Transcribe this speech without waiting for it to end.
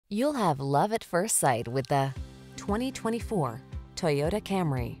You'll have love at first sight with the 2024 Toyota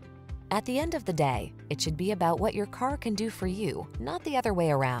Camry. At the end of the day, it should be about what your car can do for you, not the other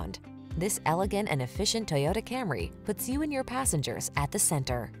way around. This elegant and efficient Toyota Camry puts you and your passengers at the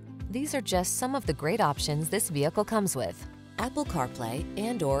center. These are just some of the great options this vehicle comes with: Apple CarPlay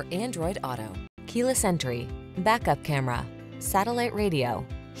and/or Android Auto, keyless entry, backup camera, satellite radio,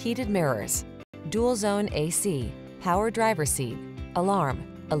 heated mirrors, dual zone AC, power driver seat, alarm,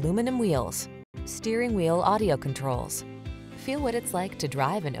 aluminum wheels, steering wheel audio controls. Feel what it's like to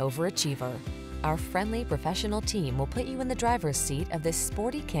drive an overachiever. Our friendly professional team will put you in the driver's seat of this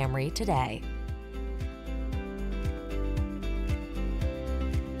sporty Camry today.